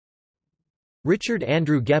Richard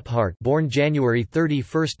Andrew Gephardt, born January 31,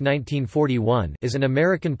 1941, is an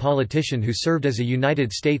American politician who served as a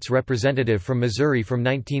United States representative from Missouri from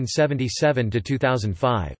 1977 to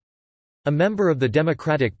 2005. A member of the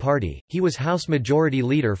Democratic Party, he was House Majority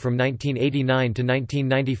Leader from 1989 to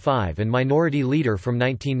 1995 and Minority Leader from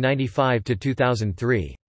 1995 to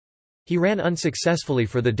 2003. He ran unsuccessfully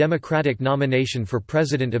for the Democratic nomination for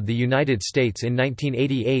President of the United States in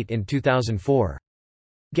 1988 and 2004.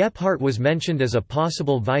 Gephardt was mentioned as a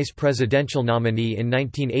possible vice presidential nominee in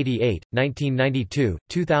 1988, 1992,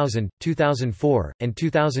 2000, 2004, and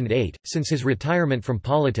 2008. Since his retirement from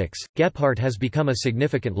politics, Gephardt has become a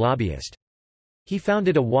significant lobbyist. He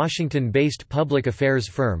founded a Washington-based public affairs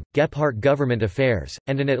firm, Gephardt Government Affairs,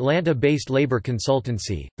 and an Atlanta-based labor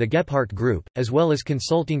consultancy, the Gephardt Group, as well as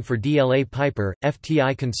consulting for DLA Piper,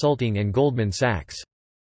 FTI Consulting and Goldman Sachs.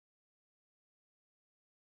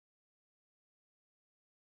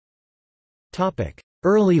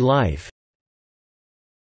 Early life.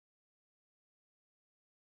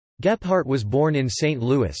 Gephardt was born in St.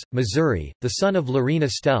 Louis, Missouri, the son of Lorena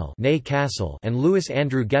Stell née Castle and Louis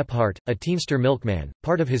Andrew Gephardt, a teamster milkman.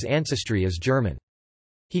 Part of his ancestry is German.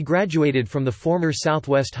 He graduated from the former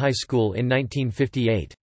Southwest High School in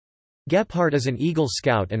 1958. Gephardt is an Eagle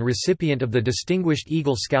Scout and recipient of the Distinguished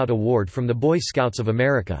Eagle Scout Award from the Boy Scouts of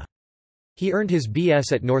America. He earned his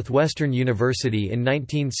B.S. at Northwestern University in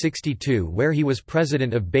 1962, where he was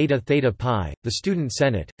president of Beta Theta Pi, the student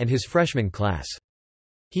senate, and his freshman class.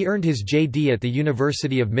 He earned his J.D. at the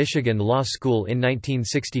University of Michigan Law School in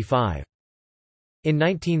 1965. In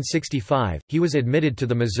 1965, he was admitted to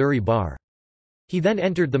the Missouri Bar. He then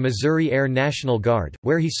entered the Missouri Air National Guard,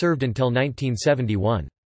 where he served until 1971.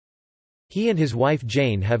 He and his wife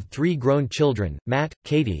Jane have 3 grown children, Matt,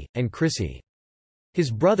 Katie, and Chrissy. His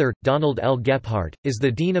brother, Donald L. Gephardt, is the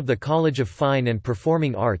Dean of the College of Fine and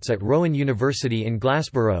Performing Arts at Rowan University in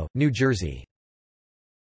Glassboro, New Jersey.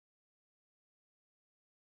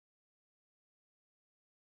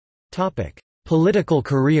 Political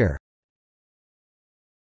career.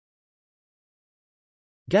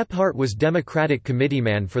 Gephardt was Democratic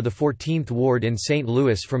committeeman for the 14th Ward in St.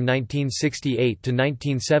 Louis from 1968 to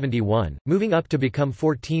 1971, moving up to become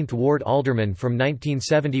 14th Ward alderman from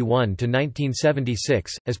 1971 to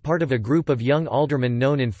 1976, as part of a group of young aldermen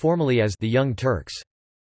known informally as the Young Turks.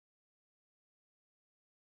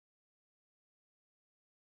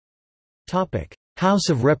 House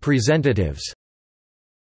of Representatives.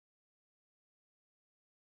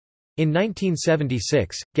 In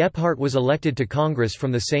 1976, Gephardt was elected to Congress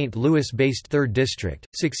from the St. Louis-based 3rd District,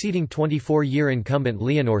 succeeding 24-year incumbent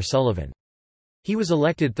Leonore Sullivan. He was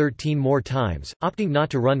elected 13 more times, opting not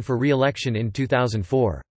to run for re-election in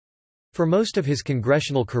 2004. For most of his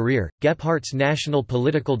congressional career, Gephardt's national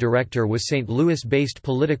political director was St. Louis-based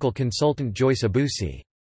political consultant Joyce Abusi.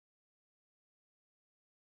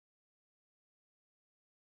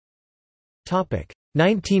 Topic: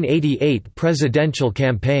 1988 presidential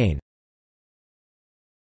campaign.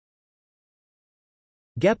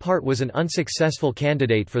 Gephardt was an unsuccessful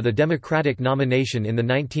candidate for the Democratic nomination in the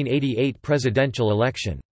 1988 presidential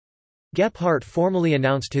election. Gephardt formally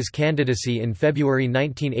announced his candidacy in February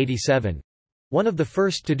 1987—one of the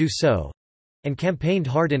first to do so—and campaigned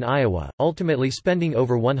hard in Iowa, ultimately spending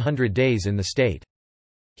over 100 days in the state.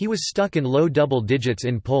 He was stuck in low double digits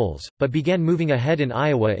in polls, but began moving ahead in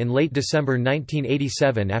Iowa in late December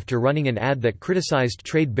 1987 after running an ad that criticized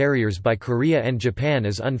trade barriers by Korea and Japan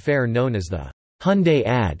as unfair, known as the Hyundai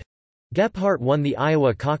ad. Gephardt won the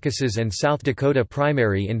Iowa caucuses and South Dakota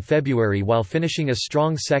primary in February while finishing a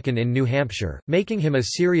strong second in New Hampshire, making him a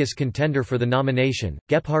serious contender for the nomination.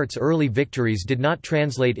 Gephardt's early victories did not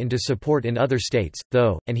translate into support in other states,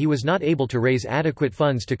 though, and he was not able to raise adequate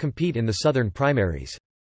funds to compete in the Southern primaries.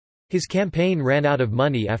 His campaign ran out of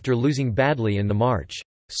money after losing badly in the March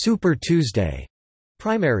Super Tuesday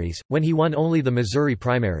primaries, when he won only the Missouri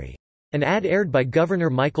primary. An ad aired by Governor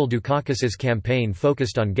Michael Dukakis's campaign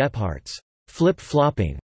focused on Gephardt's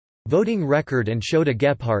flip-flopping voting record and showed a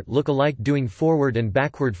Gephardt look-alike doing forward and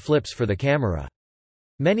backward flips for the camera.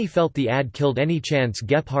 Many felt the ad killed any chance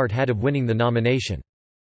Gephardt had of winning the nomination.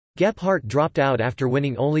 Gephardt dropped out after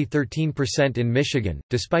winning only 13% in Michigan,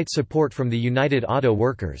 despite support from the United Auto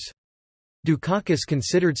Workers. Dukakis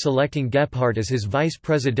considered selecting Gephardt as his vice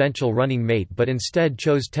presidential running mate but instead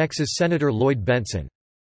chose Texas Senator Lloyd Bentsen.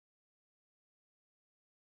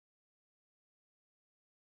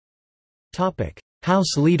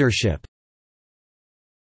 House leadership.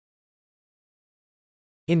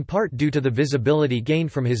 In part due to the visibility gained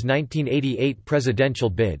from his 1988 presidential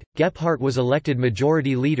bid, Gephardt was elected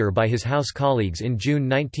majority leader by his House colleagues in June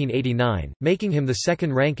 1989, making him the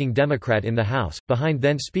second-ranking Democrat in the House, behind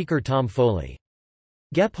then-Speaker Tom Foley.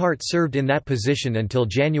 Gephardt served in that position until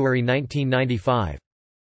January 1995.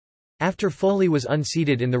 After Foley was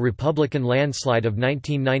unseated in the Republican landslide of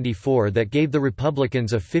 1994 that gave the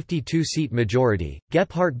Republicans a 52-seat majority,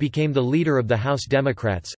 Gephardt became the leader of the House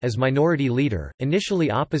Democrats, as minority leader, initially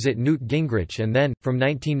opposite Newt Gingrich and then, from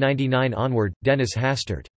 1999 onward, Dennis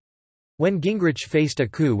Hastert. When Gingrich faced a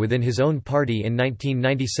coup within his own party in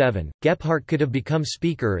 1997, Gephardt could have become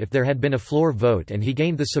Speaker if there had been a floor vote and he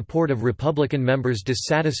gained the support of Republican members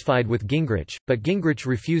dissatisfied with Gingrich, but Gingrich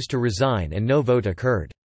refused to resign and no vote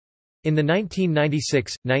occurred. In the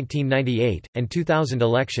 1996, 1998, and 2000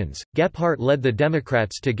 elections, Gephardt led the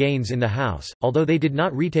Democrats to gains in the House, although they did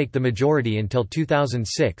not retake the majority until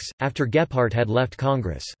 2006, after Gephardt had left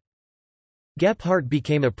Congress. Gephardt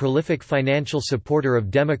became a prolific financial supporter of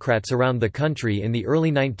Democrats around the country in the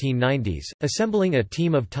early 1990s, assembling a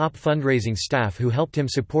team of top fundraising staff who helped him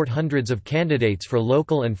support hundreds of candidates for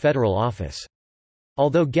local and federal office.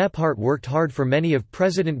 Although Gephardt worked hard for many of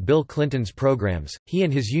President Bill Clinton's programs, he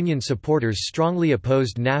and his union supporters strongly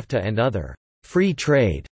opposed NAFTA and other free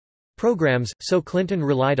trade programs, so Clinton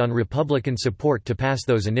relied on Republican support to pass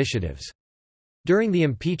those initiatives. During the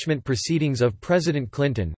impeachment proceedings of President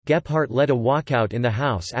Clinton, Gephardt led a walkout in the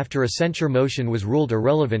House after a censure motion was ruled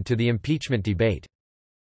irrelevant to the impeachment debate.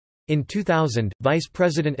 In 2000, Vice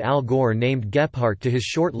President Al Gore named Gephardt to his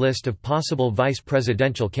short list of possible vice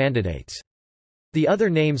presidential candidates. The other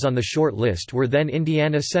names on the short list were then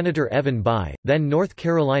Indiana Senator Evan Bayh, then North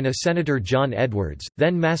Carolina Senator John Edwards,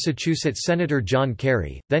 then Massachusetts Senator John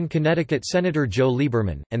Kerry, then Connecticut Senator Joe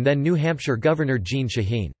Lieberman, and then New Hampshire Governor Jeanne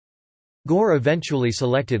Shaheen. Gore eventually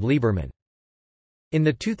selected Lieberman. In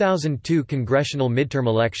the 2002 congressional midterm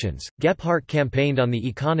elections, Gephardt campaigned on the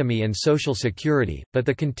economy and Social Security, but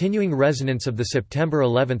the continuing resonance of the September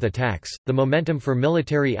 11 attacks, the momentum for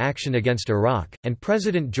military action against Iraq, and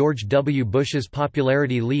President George W. Bush's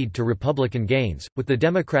popularity lead to Republican gains, with the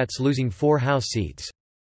Democrats losing 4 House seats.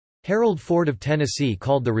 Harold Ford of Tennessee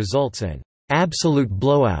called the results an absolute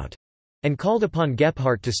blowout, and called upon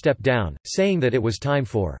Gephardt to step down, saying that it was time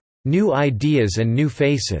for new ideas and new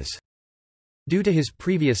faces. Due to his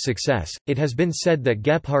previous success, it has been said that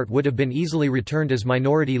Gephardt would have been easily returned as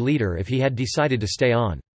minority leader if he had decided to stay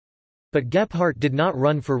on. But Gephardt did not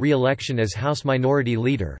run for re-election as House Minority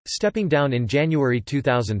Leader, stepping down in January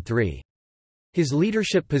 2003. His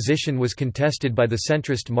leadership position was contested by the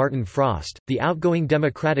centrist Martin Frost, the outgoing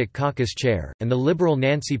Democratic caucus chair, and the liberal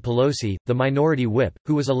Nancy Pelosi, the minority whip,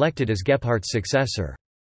 who was elected as Gephardt's successor.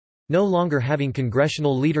 No longer having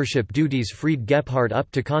congressional leadership duties freed Gephardt up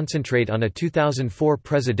to concentrate on a 2004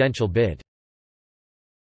 presidential bid.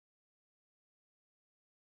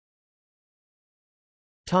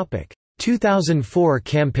 Topic: 2004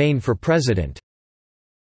 campaign for president.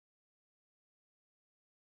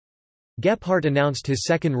 Gephardt announced his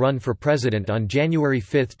second run for president on January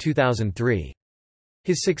 5, 2003.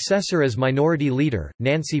 His successor as minority leader,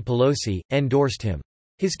 Nancy Pelosi, endorsed him.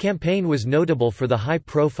 His campaign was notable for the high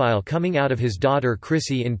profile coming out of his daughter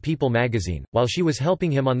Chrissy in People magazine, while she was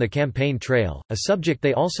helping him on the campaign trail, a subject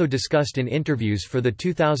they also discussed in interviews for the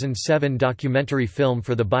 2007 documentary film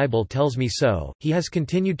For the Bible Tells Me So. He has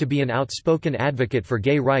continued to be an outspoken advocate for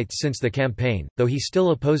gay rights since the campaign, though he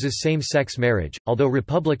still opposes same-sex marriage. Although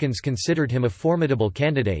Republicans considered him a formidable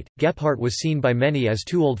candidate, Gephardt was seen by many as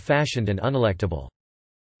too old-fashioned and unelectable.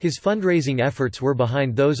 His fundraising efforts were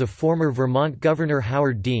behind those of former Vermont Governor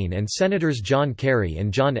Howard Dean and Senators John Kerry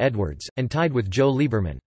and John Edwards, and tied with Joe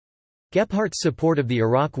Lieberman. Gephardt's support of the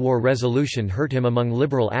Iraq War resolution hurt him among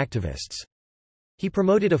liberal activists. He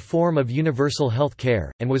promoted a form of universal health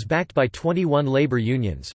care, and was backed by 21 labor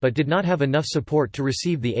unions, but did not have enough support to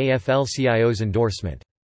receive the AFL-CIO's endorsement.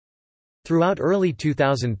 Throughout early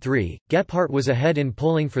 2003, Gephardt was ahead in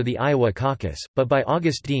polling for the Iowa caucus, but by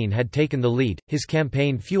August Dean had taken the lead, his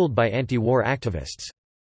campaign fueled by anti-war activists.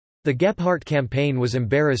 The Gephardt campaign was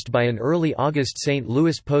embarrassed by an early August St.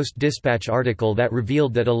 Louis Post-Dispatch article that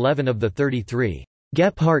revealed that 11 of the 33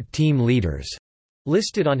 Gephardt team leaders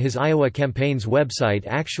listed on his Iowa campaign's website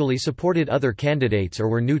actually supported other candidates or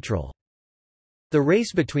were neutral. The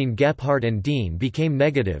race between Gephardt and Dean became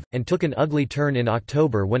negative, and took an ugly turn in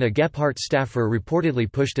October when a Gephardt staffer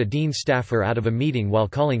reportedly pushed a Dean staffer out of a meeting while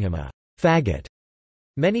calling him a faggot.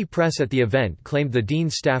 Many press at the event claimed the Dean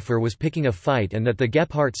staffer was picking a fight and that the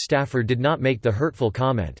Gephardt staffer did not make the hurtful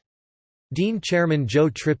comment. Dean Chairman Joe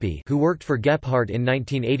Trippi, who worked for Gephardt in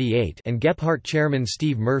 1988, and Gephardt Chairman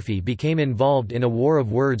Steve Murphy became involved in a war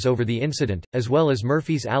of words over the incident, as well as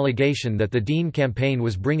Murphy's allegation that the Dean campaign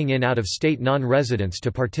was bringing in out-of-state non-residents to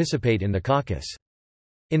participate in the caucus.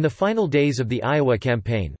 In the final days of the Iowa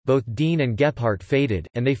campaign, both Dean and Gephardt faded,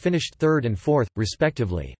 and they finished third and fourth,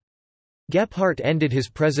 respectively. Gephardt ended his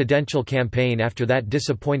presidential campaign after that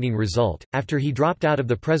disappointing result. After he dropped out of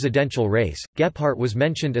the presidential race, Gephardt was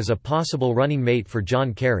mentioned as a possible running mate for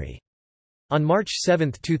John Kerry. On March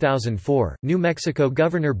 7, 2004, New Mexico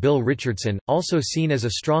Governor Bill Richardson, also seen as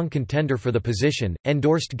a strong contender for the position,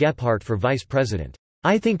 endorsed Gephardt for vice president.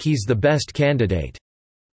 "I think he's the best candidate,"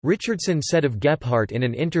 Richardson said of Gephardt in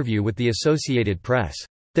an interview with the Associated Press.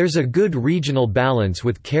 "There's a good regional balance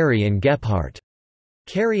with Kerry and Gephardt."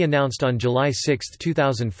 Kerry announced on July 6,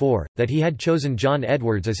 2004, that he had chosen John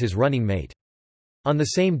Edwards as his running mate. On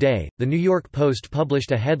the same day, the New York Post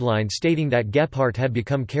published a headline stating that Gephardt had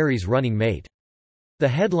become Kerry's running mate. The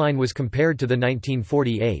headline was compared to the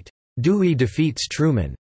 1948, "Dewey defeats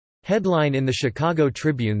Truman" headline in the Chicago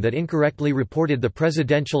Tribune that incorrectly reported the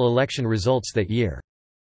presidential election results that year.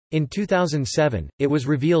 In 2007, it was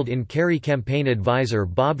revealed in Kerry campaign advisor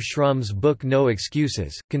Bob Shrum's book No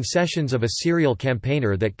Excuses, Concessions of a Serial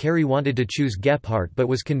Campaigner that Kerry wanted to choose Gephardt but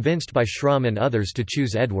was convinced by Shrum and others to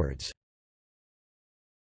choose Edwards.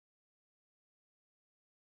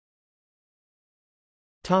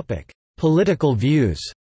 Political views.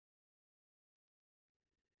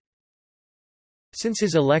 Since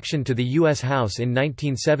his election to the U.S. House in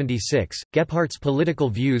 1976, Gephardt's political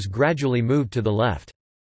views gradually moved to the left.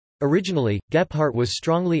 Originally, Gephardt was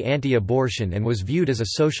strongly anti-abortion and was viewed as a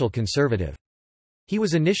social conservative. He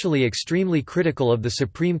was initially extremely critical of the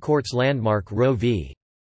Supreme Court's landmark Roe v.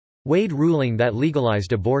 Wade ruling that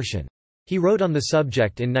legalized abortion. He wrote on the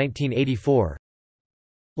subject in 1984,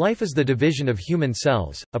 "Life is the division of human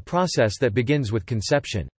cells, a process that begins with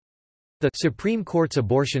conception. The Supreme Court's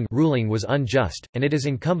abortion ruling was unjust, and it is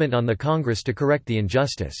incumbent on the Congress to correct the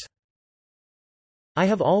injustice. I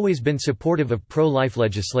have always been supportive of pro-life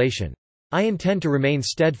legislation. I intend to remain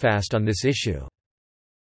steadfast on this issue.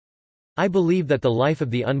 I believe that the life of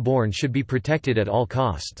the unborn should be protected at all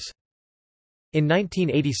costs." In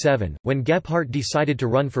 1987, when Gephardt decided to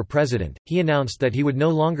run for president, he announced that he would no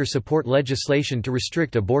longer support legislation to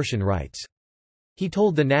restrict abortion rights. He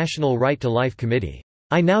told the National Right to Life Committee,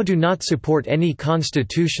 "I now do not support any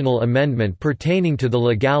constitutional amendment pertaining to the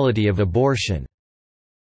legality of abortion."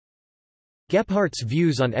 Gephardt's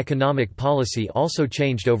views on economic policy also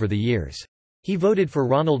changed over the years. He voted for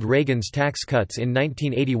Ronald Reagan's tax cuts in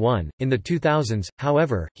 1981. In the 2000s,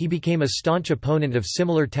 however, he became a staunch opponent of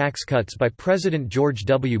similar tax cuts by President George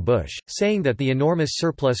W. Bush, saying that the enormous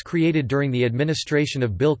surplus created during the administration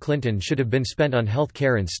of Bill Clinton should have been spent on health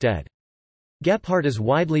care instead. Gephardt is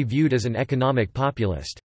widely viewed as an economic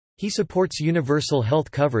populist. He supports universal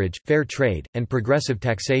health coverage, fair trade, and progressive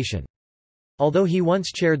taxation. Although he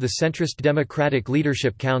once chaired the centrist Democratic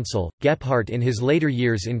Leadership Council, Gephardt in his later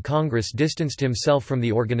years in Congress distanced himself from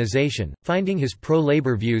the organization, finding his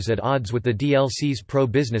pro-labor views at odds with the DLC's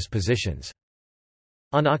pro-business positions.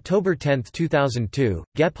 On October 10, 2002,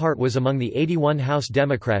 Gephardt was among the 81 House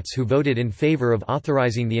Democrats who voted in favor of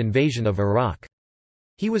authorizing the invasion of Iraq.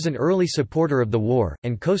 He was an early supporter of the war,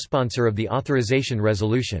 and co-sponsor of the authorization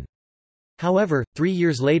resolution. However, 3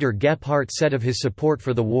 years later Gephardt said of his support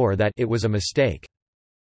for the war that it was a mistake.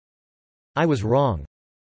 "I was wrong."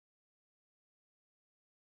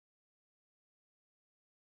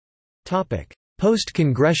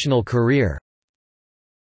 Post-congressional career.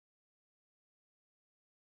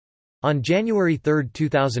 On January 3,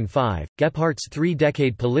 2005, Gephardt's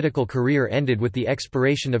three-decade political career ended with the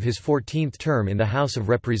expiration of his 14th term in the House of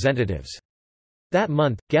Representatives. That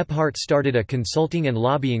month, Gephardt started a consulting and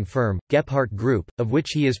lobbying firm, Gephardt Group, of which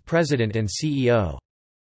he is president and CEO.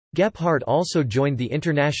 Gephardt also joined the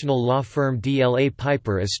international law firm DLA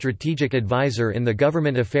Piper as strategic advisor in the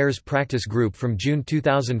Government Affairs Practice Group from June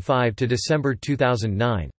 2005 to December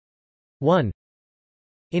 2009.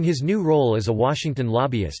 In his new role as a Washington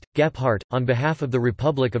lobbyist, Gephardt, on behalf of the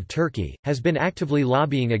Republic of Turkey, has been actively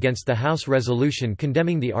lobbying against the House resolution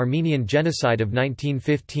condemning the Armenian genocide of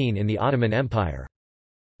 1915 in the Ottoman Empire.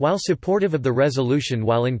 While supportive of the resolution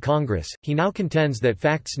while in Congress, he now contends that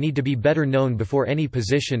facts need to be better known before any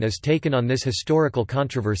position is taken on this historical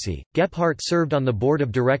controversy. Gephardt served on the board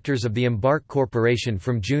of directors of the Embark Corporation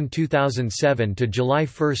from June 2007 to July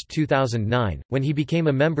 1, 2009, when he became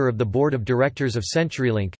a member of the board of directors of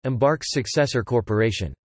CenturyLink, Embark's successor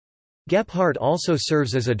corporation. Gephardt also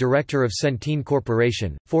serves as a director of Centene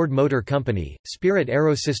Corporation, Ford Motor Company, Spirit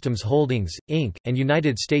AeroSystems Holdings, Inc., and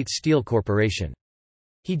United States Steel Corporation.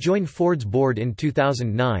 He joined Ford's board in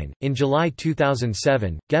 2009. In July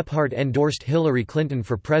 2007, Gephardt endorsed Hillary Clinton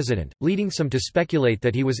for president, leading some to speculate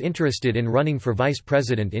that he was interested in running for vice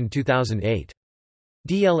president in 2008.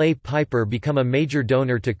 DLA Piper became a major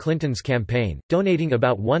donor to Clinton's campaign, donating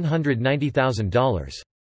about $190,000.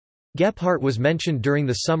 Gephardt was mentioned during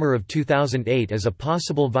the summer of 2008 as a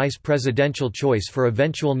possible vice presidential choice for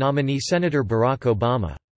eventual nominee Senator Barack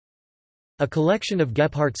Obama. A collection of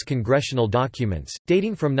Gephardt's congressional documents,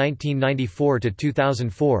 dating from 1994 to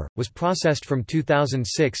 2004, was processed from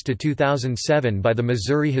 2006 to 2007 by the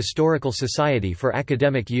Missouri Historical Society for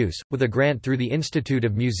academic use, with a grant through the Institute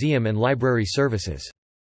of Museum and Library Services.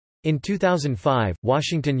 In 2005,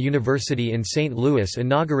 Washington University in St. Louis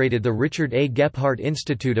inaugurated the Richard A. Gephardt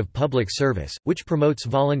Institute of Public Service, which promotes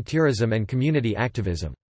volunteerism and community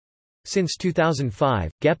activism. Since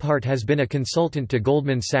 2005, Gephardt has been a consultant to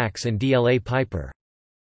Goldman Sachs and DLA Piper.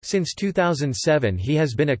 Since 2007, he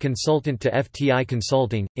has been a consultant to FTI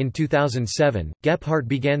Consulting. In 2007, Gephardt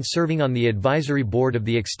began serving on the advisory board of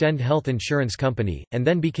the Extend Health Insurance Company, and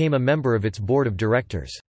then became a member of its board of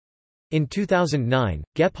directors. In 2009,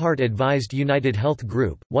 Gephardt advised United Health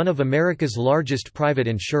Group, one of America's largest private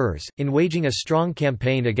insurers, in waging a strong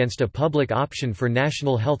campaign against a public option for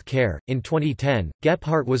national health care. In 2010,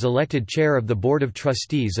 Gephardt was elected chair of the Board of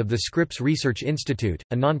Trustees of the Scripps Research Institute,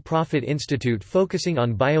 a non-profit institute focusing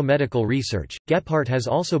on biomedical research. Gephardt has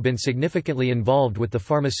also been significantly involved with the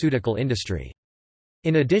pharmaceutical industry.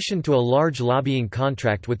 In addition to a large lobbying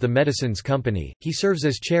contract with the Medicines Company, he serves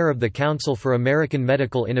as chair of the Council for American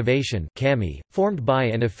Medical Innovation (CAMI), formed by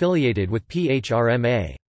and affiliated with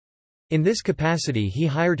PHRMA. In this capacity he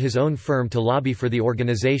hired his own firm to lobby for the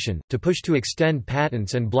organization, to push to extend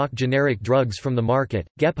patents and block generic drugs from the market.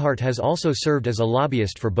 Gephardt has also served as a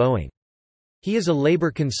lobbyist for Boeing. He is a labor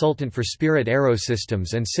consultant for Spirit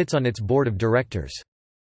AeroSystems and sits on its board of directors.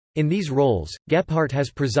 In these roles, Gephardt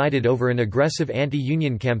has presided over an aggressive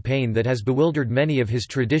anti-union campaign that has bewildered many of his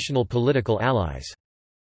traditional political allies.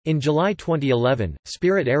 In July 2011,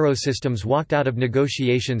 Spirit AeroSystems walked out of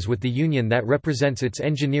negotiations with the union that represents its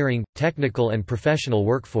engineering, technical and professional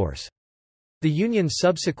workforce. The union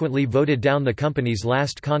subsequently voted down the company's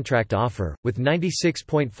last contract offer, with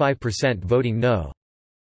 96.5% voting no.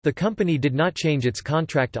 The company did not change its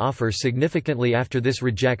contract offer significantly after this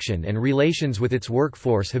rejection, and relations with its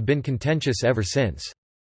workforce have been contentious ever since.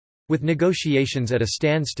 With negotiations at a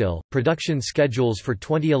standstill, production schedules for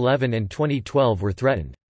 2011 and 2012 were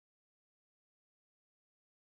threatened.